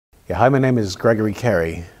Yeah, hi, my name is Gregory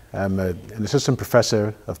Carey. I'm an assistant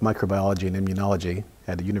professor of microbiology and immunology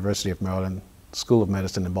at the University of Maryland School of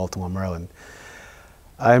Medicine in Baltimore, Maryland.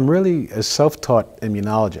 I'm really a self-taught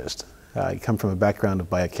immunologist. I come from a background of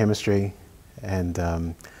biochemistry, and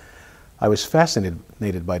I was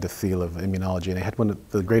fascinated by the field of immunology, and I had one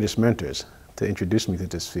of the greatest mentors to introduce me to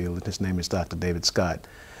this field, and his name is Dr. David Scott.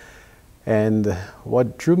 And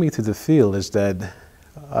what drew me to the field is that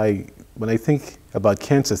when I think about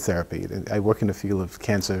cancer therapy, I work in the field of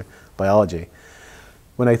cancer biology.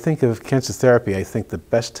 When I think of cancer therapy, I think the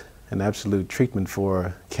best and absolute treatment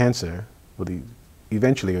for cancer would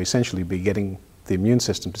eventually or essentially be getting the immune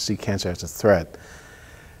system to see cancer as a threat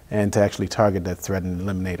and to actually target that threat and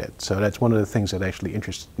eliminate it. So that's one of the things that actually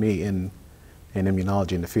interests me in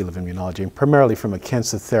immunology, in the field of immunology, and primarily from a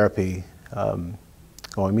cancer therapy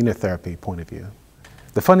or immunotherapy point of view.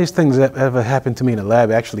 The funniest things that ever happened to me in a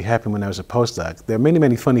lab actually happened when I was a postdoc. There are many,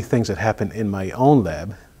 many funny things that happened in my own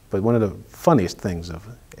lab, but one of the funniest things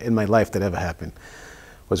in my life that ever happened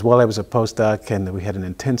was while I was a postdoc and we had an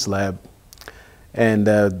intense lab, and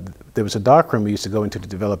there was a dark room we used to go into to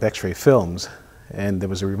develop X-ray films, and there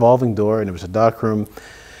was a revolving door and there was a dark room,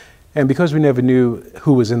 and because we never knew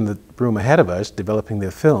who was in the room ahead of us developing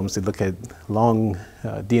their films, they look at long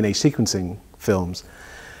DNA sequencing films.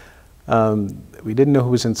 We didn't know who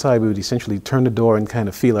was inside. We would essentially turn the door and kind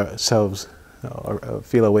of feel ourselves, or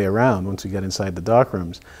feel our way around once we got inside the dark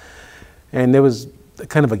rooms. And there was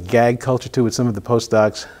kind of a gag culture to it. Some of the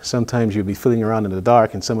postdocs, sometimes you'd be feeling around in the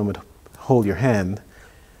dark and someone would hold your hand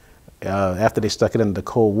after they stuck it under the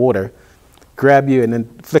cold water, grab you and then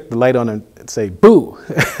flick the light on and say, "Boo!"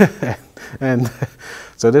 And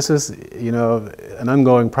so this is, you know, an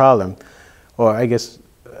ongoing problem, or I guess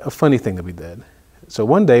a funny thing that we did. So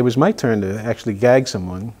one day it was my turn to actually gag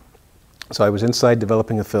someone. So I was inside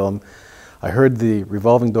developing a film. I heard the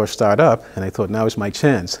revolving door start up, and I thought now is my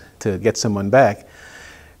chance to get someone back.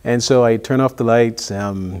 And so I turned off the lights,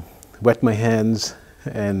 wet my hands,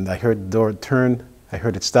 and I heard the door turn. I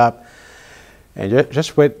heard it stop. And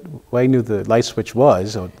just where I knew the light switch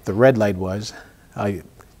was, or the red light was, I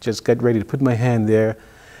just got ready to put my hand there,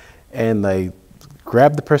 and I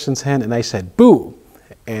grabbed the person's hand and I said, "Boo!"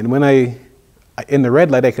 And when in the red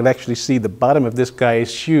light, I could actually see the bottom of this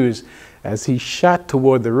guy's shoes as he shot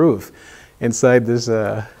toward the roof inside this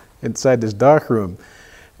dark room.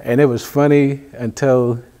 And it was funny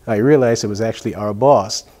until I realized it was actually our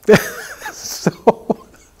boss. so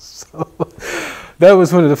that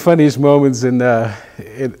was one of the funniest moments, and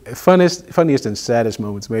funniest and saddest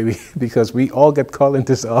moments maybe, because we all got called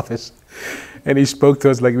into his office and he spoke to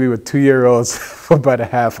us like we were 2-year-olds for about a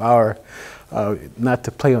half hour. Not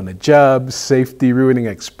to play on the job, safety, ruining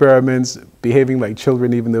experiments, behaving like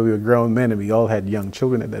children even though we were grown men, and we all had young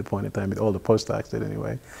children at that point in time, all the postdocs did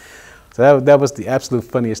anyway. So that was the absolute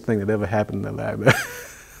funniest thing that ever happened in the lab,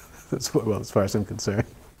 well, as far as I'm concerned.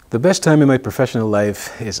 The best time in my professional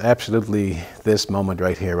life is absolutely this moment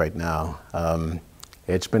right here, right now.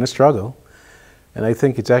 It's been a struggle, and I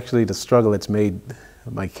think it's actually the struggle that's made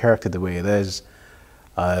my character the way it is.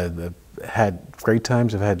 I've had great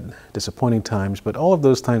times, I've had disappointing times, but all of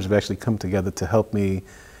those times have actually come together to help me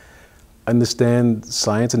understand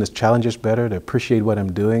science and its challenges better, to appreciate what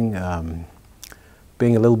I'm doing,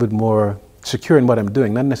 being a little bit more secure in what I'm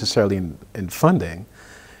doing, not necessarily in funding.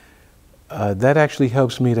 That actually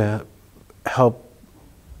helps me to help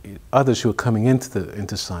others who are coming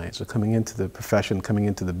into science, or coming into the profession, coming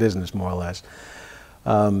into the business more or less.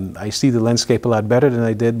 I see the landscape a lot better than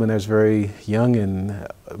I did when I was very young and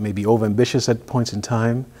maybe overambitious at points in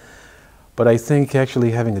time. But I think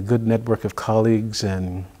actually having a good network of colleagues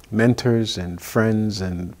and mentors and friends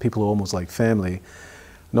and people who are almost like family,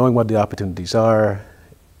 knowing what the opportunities are,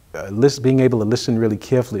 being able to listen really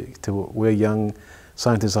carefully to where young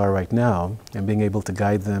scientists are right now, and being able to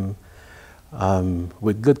guide them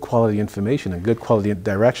with good quality information and good quality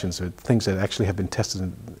directions, or things that actually have been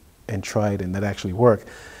tested and tried and that actually work,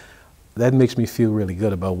 that makes me feel really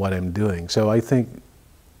good about what I'm doing. So I think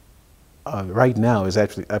right now is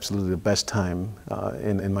actually absolutely the best time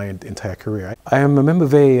in my entire career. I am a member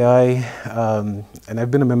of AAI, and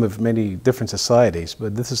I've been a member of many different societies,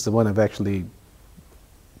 but this is the one I've actually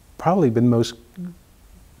probably been most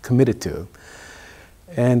committed to.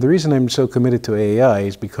 And the reason I'm so committed to AAI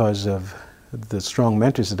is because of the strong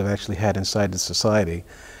mentors that I've actually had inside the society.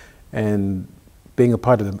 And being a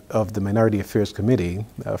part of the Minority Affairs Committee,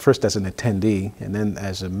 first as an attendee and then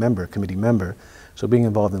as a member, committee member, so being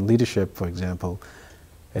involved in leadership, for example,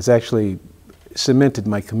 has actually cemented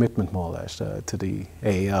my commitment more or less to the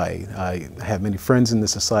AAI. I have many friends in the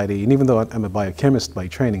society, and even though I'm a biochemist by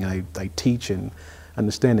training, I teach and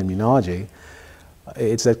understand immunology,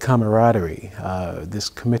 it's that camaraderie, this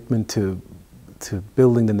commitment to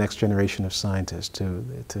building the next generation of scientists,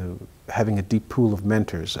 to having a deep pool of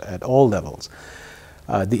mentors at all levels.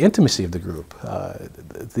 The intimacy of the group,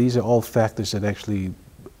 these are all factors that actually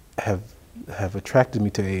have attracted me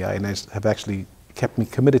to AAI and have actually kept me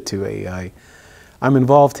committed to AAI. I'm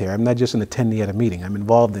involved here. I'm not just an attendee at a meeting. I'm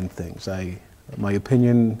involved in things. My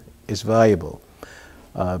opinion is valuable.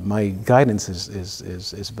 My guidance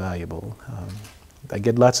is valuable. I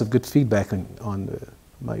get lots of good feedback on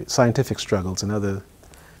my scientific struggles and other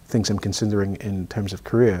things I'm considering in terms of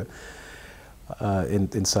career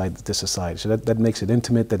inside the society. So that makes it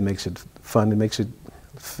intimate, that makes it fun, it makes it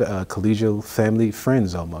collegial, family,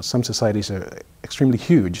 friends almost. Some societies are extremely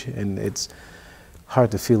huge, and it's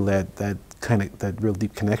hard to feel that real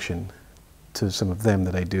deep connection to some of them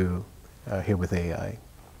that I do here with AAI.